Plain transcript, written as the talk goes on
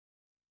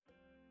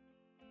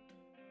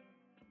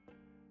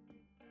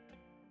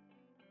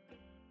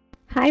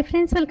Hi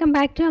friends, welcome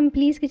back to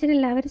അംപ്ലീസ് kitchen.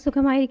 എല്ലാവരും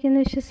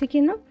സുഖമായിരിക്കുന്നു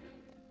വിശ്വസിക്കുന്നു.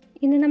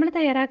 ഇന്ന് നമ്മൾ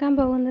തയ്യാറാക്കാൻ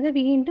പോകുന്നത്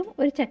വീണ്ടും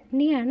ഒരു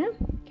ചട്നിയാണ്.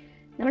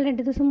 നമ്മൾ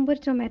 2 ദിവസം മുമ്പ്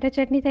ഒരു ടൊമാറ്റോ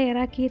ചട്നി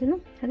തയ്യാറാക്കിയിരുന്നു.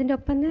 അതിൻ്റെ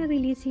ഒപ്പം തന്നെ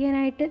റിലീസ്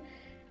ചെയ്യാനായിട്ട്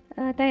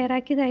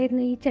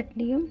തയ്യാറാക്കിയതായിരുന്നു ഈ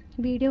ചട്നിയും.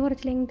 വീഡിയോ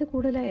കുറച്ച് ലെങ്ത്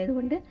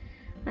കൂടുതലായതുകൊണ്ട്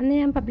അന്ന്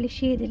ഞാൻ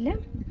പബ്ലിഷ് ചെയ്തില്ല.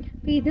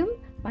 അപ്പോൾ ഇതും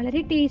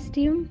വളരെ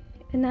ടേസ്റ്റിയും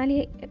എന്നാൽ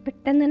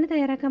പെട്ടെന്ന് തന്നെ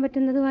തയ്യാറാക്കാൻ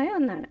പറ്റുന്നതുമായ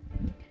ഒന്നാണ്.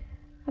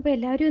 അപ്പോൾ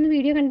എല്ലാവരും ഒന്ന്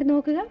വീഡിയോ കണ്ടു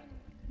നോക്കുക.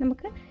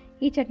 നമുക്ക്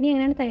ഈ ചട്നി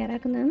എങ്ങനെയാണ്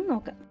തയ്യാറാക്കുന്നതെന്ന്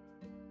നോക്കാം.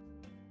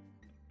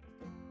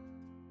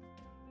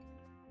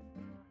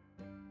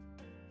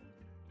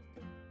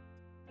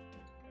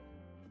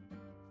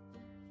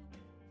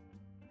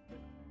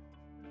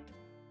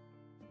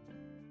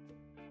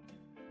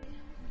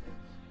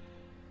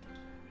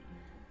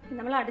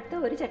 നമ്മൾ അടുത്ത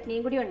ഒരു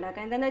ചട്നിയും കൂടി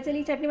ഉണ്ടാക്കാം. എന്താണെന്ന് വെച്ചാൽ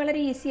ഈ ചട്നി വളരെ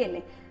ഈസി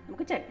അല്ലേ.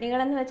 നമുക്ക്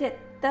ചട്നികളെന്ന് വെച്ചാൽ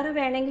എത്ര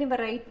വേണമെങ്കിലും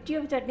വെറൈറ്റി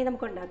ഓഫ് ചട്നി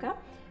നമുക്ക് ഉണ്ടാക്കാം.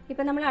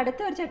 ഇപ്പം നമ്മൾ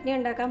അടുത്ത ഒരു ചട്നി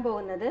ഉണ്ടാക്കാൻ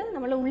പോകുന്നത്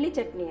നമ്മൾ ഉള്ളി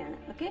ചട്നിയാണ്.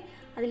 ഓക്കെ,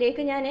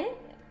 അതിലേക്ക് ഞാൻ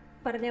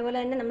പറഞ്ഞ പോലെ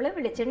തന്നെ നമ്മൾ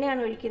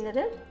വെളിച്ചെണ്ണയാണ്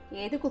ഒഴിക്കുന്നത്.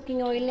 ഏത്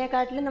കുക്കിംഗ്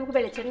ഓയിലിനെക്കാട്ടിലും നമുക്ക്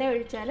വെളിച്ചെണ്ണ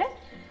ഒഴിച്ചാൽ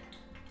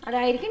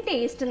അതായിരിക്കും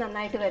ടേസ്റ്റ്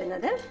നന്നായിട്ട്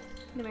വരുന്നത്.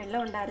 ഇത് വെള്ളം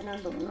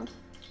ഉണ്ടായിരുന്നെന്ന് തോന്നുന്നു.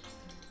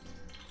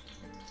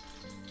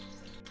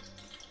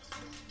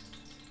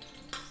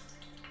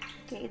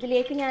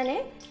 ഇതിലേക്ക് ഞാൻ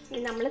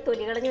നമ്മൾ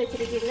തൊലി കളഞ്ഞ്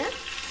വെച്ചിരിക്കുന്ന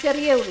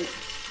ചെറിയ ഉള്ളി,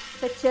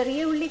 ഇപ്പോൾ ചെറിയ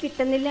ഉള്ളി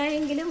കിട്ടുന്നില്ല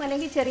എങ്കിലും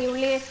അല്ലെങ്കിൽ ചെറിയ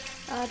ഉള്ളി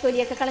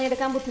തൊലിയൊക്കെ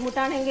കളഞ്ഞെടുക്കാൻ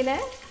ബുദ്ധിമുട്ടാണെങ്കിൽ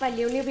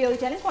വലിയ ഉള്ളി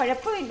ഉപയോഗിച്ചാലും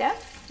കുഴപ്പമില്ല.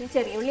 ഇത്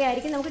ചെറിയ ഉള്ളി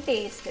ആയിരിക്കും നമുക്ക്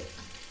ടേസ്റ്റ്.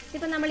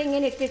 ഇപ്പം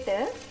നമ്മളിങ്ങനെ ഇട്ടിട്ട്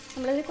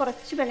നമ്മളിത്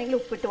കുറച്ച് വേണമെങ്കിൽ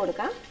ഉപ്പിട്ട്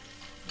കൊടുക്കാം.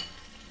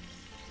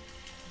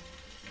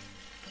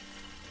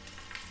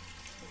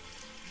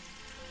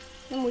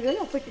 മുഴുവൻ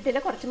ഉപ്പിട്ടിട്ടില്ല,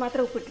 കുറച്ച്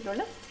മാത്രമേ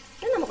ഉപ്പിട്ടിട്ടുള്ളൂ.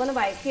 ഇത് നമുക്കൊന്ന്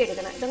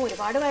വഴറ്റിയെടുക്കണം. ഇതൊന്നും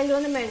ഒരുപാട്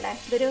വഴലൊന്നും വേണ്ട.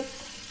 ഇതൊരു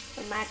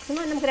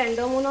മാക്സിമം നമുക്ക്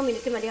 2-3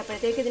 മിനിറ്റ് മതി.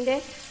 അപ്പോഴത്തേക്ക് ഇതിൻ്റെ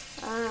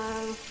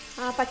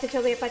ആ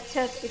പച്ച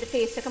ഇത്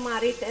ടേസ്റ്റൊക്കെ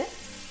മാറിയിട്ട്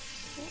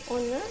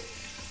ഒന്ന്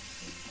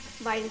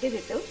വഴണ്ടി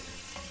കിട്ടും.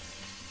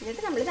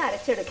 എന്നിട്ട് നമ്മളിത്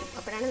അരച്ചെടുക്കും.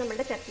 അപ്പോഴാണ്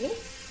നമ്മളുടെ ചട്നി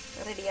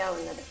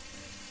റെഡിയാവുന്നത്.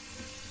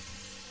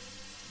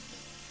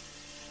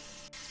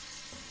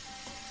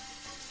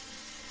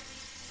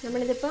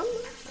 നമ്മളിതിപ്പം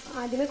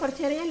ആദ്യമേ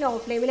കുറച്ച് നേരം ഞാൻ ലോ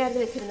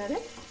ഫ്ലെയിമിലായിരുന്നു വെച്ചിരുന്നത്.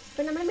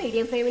 ഇപ്പം നമ്മൾ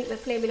മീഡിയം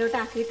ഫ്ലെയിമിലോട്ട്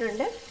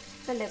ആക്കിയിട്ടുണ്ട്.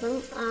 കണ്ടേ, ഇപ്പം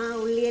ആ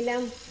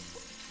ഉള്ളിയെല്ലാം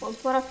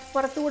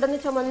പുറത്തുകൂടെ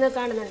ചുമന്ന്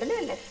കാണുന്നുണ്ടല്ലോ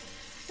അല്ലേ.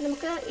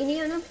 നമുക്ക്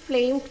ഇനിയൊന്ന്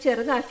ഫ്ലെയിം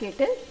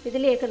ചെറുതാക്കിയിട്ട്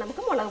ഇതിലേക്ക്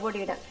നമുക്ക് മുളക് പൊടി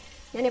ഇടാം.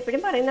 ഞാൻ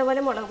എപ്പോഴും പറയുന്ന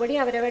പോലെ മുളക് പൊടി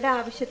അവരവരുടെ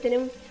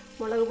ആവശ്യത്തിനും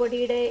മുളക്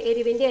പൊടിയുടെ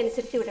എരിവിൻ്റെ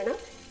അനുസരിച്ച് വിടണം.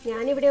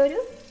 ഞാനിവിടെ ഒരു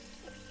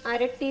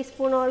 1/2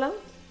 ടീസ്പൂണോളം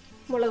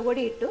മുളക്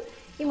പൊടി ഇട്ടു.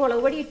 ഈ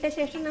മുളക് പൊടി ഇട്ട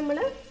ശേഷം നമ്മൾ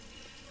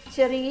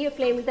ചെറിയ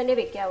ഫ്ലെയിമിൽ തന്നെ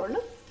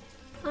വെക്കാവുള്ളൂ.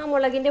 ആ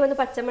മുളകിൻ്റെ ഒന്ന്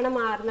പച്ചമണം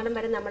മാറുന്നിടം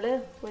വരെ നമ്മൾ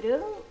ഒരു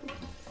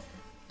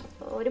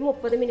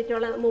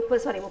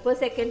 30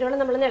 സെക്കൻഡോളം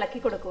നമ്മൾ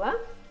ഇളക്കി കൊടുക്കുക.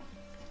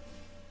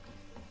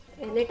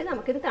 എന്നിട്ട്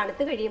നമുക്കിത്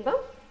തണുത്ത് കഴിയുമ്പം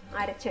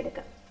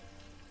അരച്ചെടുക്കാം.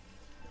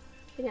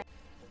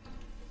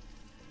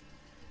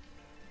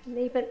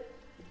 ഇപ്പം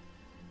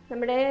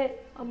നമ്മുടെ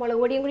മുളക്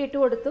പൊടിയും കൂടി ഇട്ട്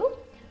കൊടുത്തു.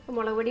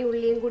 മുളക് പൊടി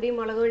ഉള്ളിയും കൂടി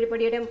മുളക്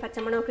പൊടിയുടെ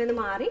പച്ചമണമൊക്കെ ഒന്ന്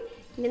മാറി.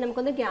 ഇനി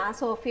നമുക്കൊന്ന്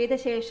ഗ്യാസ് ഓഫ് ചെയ്ത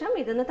ശേഷം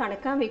ഇതൊന്ന്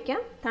തണുക്കാൻ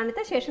വയ്ക്കാം. തണുത്ത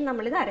ശേഷം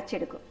നമ്മളിത്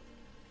അരച്ചെടുക്കും.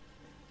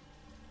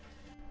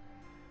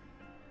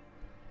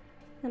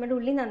 നമ്മുടെ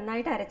ഉള്ളി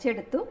നന്നായിട്ട്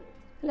അരച്ചെടുത്തു.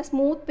 നല്ല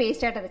സ്മൂത്ത്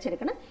പേസ്റ്റായിട്ട്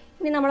അരച്ചെടുക്കണം.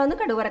 ഇനി നമ്മളൊന്ന്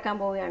കടുക് വറക്കാൻ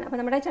പോവുകയാണ്. അപ്പോൾ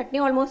നമ്മുടെ ചട്നി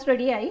ഓൾമോസ്റ്റ്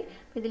റെഡിയായി.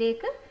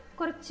 ഇതിലേക്ക്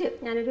കുറച്ച്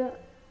ഞാനൊരു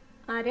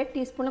 1/2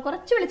 ടീസ്പൂണിൽ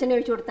കുറച്ച് വെളിച്ചെണ്ണ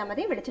ഒഴിച്ച് കൊടുത്താൽ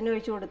മതി. വെളിച്ചെണ്ണ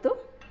ഒഴിച്ച് കൊടുത്തു.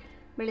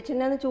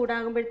 വെളിച്ചെണ്ണ ഒന്ന്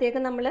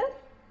ചൂടാകുമ്പോഴത്തേക്ക് നമ്മൾ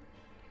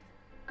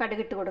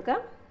കടുകിട്ട്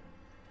കൊടുക്കാം.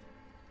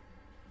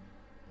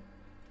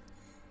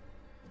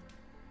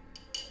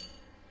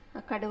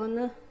 ആ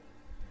കടുകൊന്ന്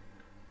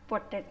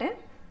പൊട്ടട്ടെ.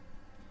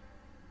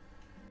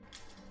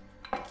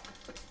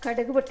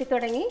 കടുക്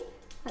പൊട്ടിത്തുടങ്ങി.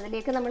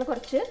 അതിലേക്ക് നമ്മൾ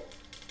കുറച്ച്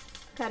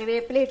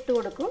കറിവേപ്പില ഇട്ട്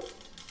കൊടുക്കും.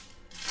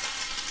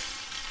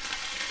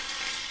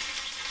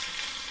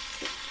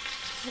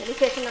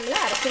 അതിനുശേഷം നമ്മൾ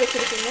അരച്ച്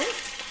വെച്ചിരിക്കുന്നത്.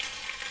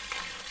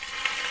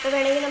 അപ്പോൾ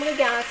വേണമെങ്കിൽ നമുക്ക്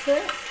ഗ്യാസ്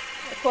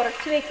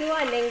കുറച്ച് വയ്ക്കുകയോ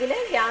അല്ലെങ്കിൽ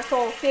ഗ്യാസ്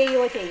ഓഫ്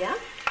ചെയ്യുകയോ ചെയ്യാം.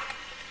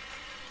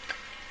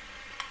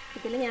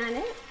 ഇതിൽ ഞാൻ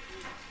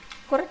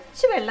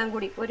കുറച്ച് വെള്ളം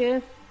കൂടി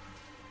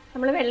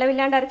നമ്മൾ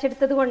വെള്ളമില്ലാണ്ട്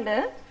അരച്ചെടുത്തത് കൊണ്ട്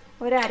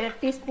ഒരു 1/2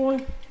 ടീസ്പൂൺ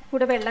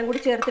കൂടെ വെള്ളം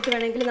കൂടി ചേർത്തിട്ട്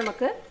വേണമെങ്കിൽ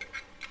നമുക്ക്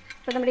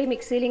ഇപ്പോൾ നമ്മുടെ ഈ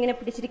മിക്സിയിൽ ഇങ്ങനെ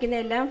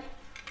പിടിച്ചിരിക്കുന്നതെല്ലാം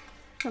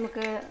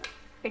നമുക്ക്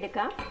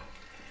എടുക്കാം.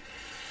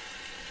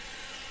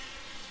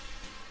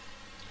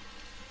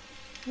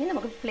 ഇനി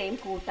നമുക്ക് ഫ്ലെയിം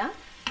കൂട്ടാം.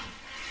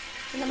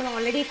 നമ്മൾ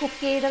ഓൾറെഡി കുക്ക്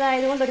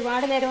ചെയ്തതായതുകൊണ്ട്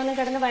ഒരുപാട് നേരമൊന്നും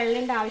കിടന്ന്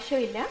വഴലേണ്ട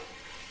ആവശ്യമില്ല.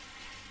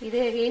 ഇത്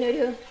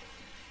ഒരു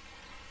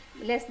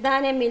ലെസ്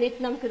ദാൻ എ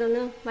മിനിറ്റ്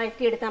നമുക്കിതൊന്ന്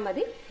വഴറ്റിയെടുത്താൽ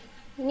മതി.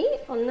 ഇനി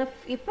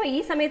ഇപ്പോൾ ഈ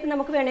സമയത്ത്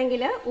നമുക്ക്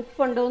വേണമെങ്കിൽ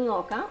ഉപ്പുണ്ടോ എന്ന്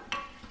നോക്കാം.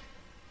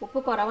 ഉപ്പ്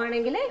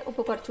കുറവാണെങ്കിൽ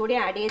ഉപ്പ് കുറച്ചുകൂടി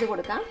ആഡ് ചെയ്ത്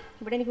കൊടുക്കാം.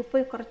 ഇവിടെ എനിക്ക് ഉപ്പ്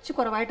കുറച്ച്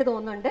കുറവായിട്ട്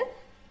തോന്നുന്നുണ്ട്.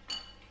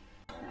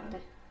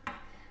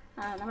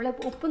 നമ്മൾ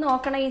ഉപ്പ്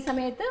നോക്കണം. ഈ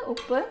സമയത്ത്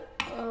ഉപ്പ്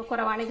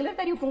കുറവാണെങ്കിൽ ഒരു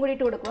തരി ഉപ്പും കൂടി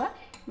ഇട്ട് കൊടുക്കുക.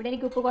 ഇവിടെ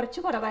എനിക്ക് ഉപ്പ് കുറച്ച്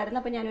കുറവായിരുന്നു,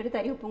 അപ്പോൾ ഞാനൊരു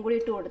തരി ഉപ്പും കൂടി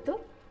ഇട്ട് കൊടുത്തു.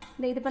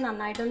 ഇതിപ്പോൾ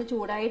നന്നായിട്ടൊന്ന്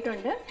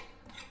ചൂടായിട്ടുണ്ട്.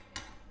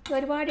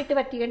 ഒരുപാടിട്ട്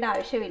വറ്റിക്കേണ്ട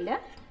ആവശ്യമില്ല.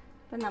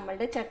 അപ്പം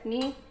നമ്മളുടെ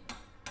ചട്നി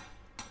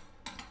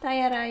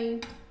തയ്യാറായി.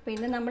 അപ്പോൾ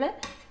ഇന്ന് നമ്മൾ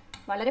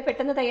വളരെ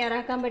പെട്ടെന്ന്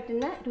തയ്യാറാക്കാൻ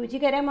പറ്റുന്ന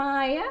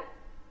രുചികരമായ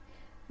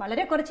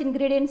വളരെ കുറച്ച്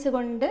ഇൻഗ്രീഡിയൻസ്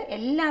കൊണ്ട്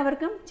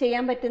എല്ലാവർക്കും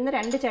ചെയ്യാൻ പറ്റുന്ന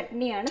 2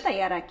 ചട്നിയാണ്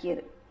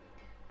തയ്യാറാക്കിയത്.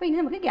 അപ്പോൾ ഇനി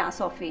നമുക്ക് ഗ്യാസ്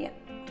ഓഫ് ചെയ്യാം.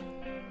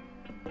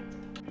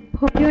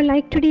 Hope you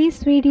like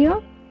today's video.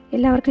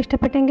 എല്ലാവർക്കും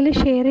ഇഷ്ടപ്പെട്ടെങ്കിൽ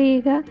ഷെയർ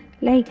ചെയ്യുക,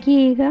 ലൈക്ക്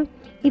ചെയ്യുക.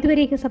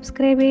 ഇതുവരെയൊക്കെ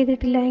സബ്സ്ക്രൈബ്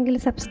ചെയ്തിട്ടില്ല എങ്കിൽ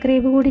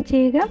സബ്സ്ക്രൈബ് കൂടി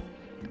ചെയ്യുക.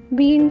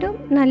 വീണ്ടും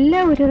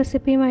നല്ല ഒരു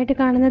റെസിപ്പിയുമായിട്ട്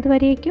കാണുന്നത്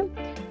വരേക്കും,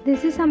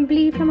 this is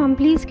Ambli from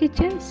അംബ്ലീസ്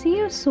kitchen. See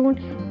you soon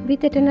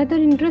with at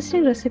another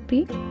interesting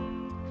recipe.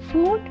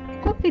 Food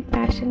cooked with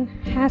passion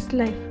has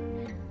life.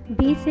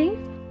 Be safe,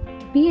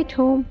 be at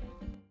home.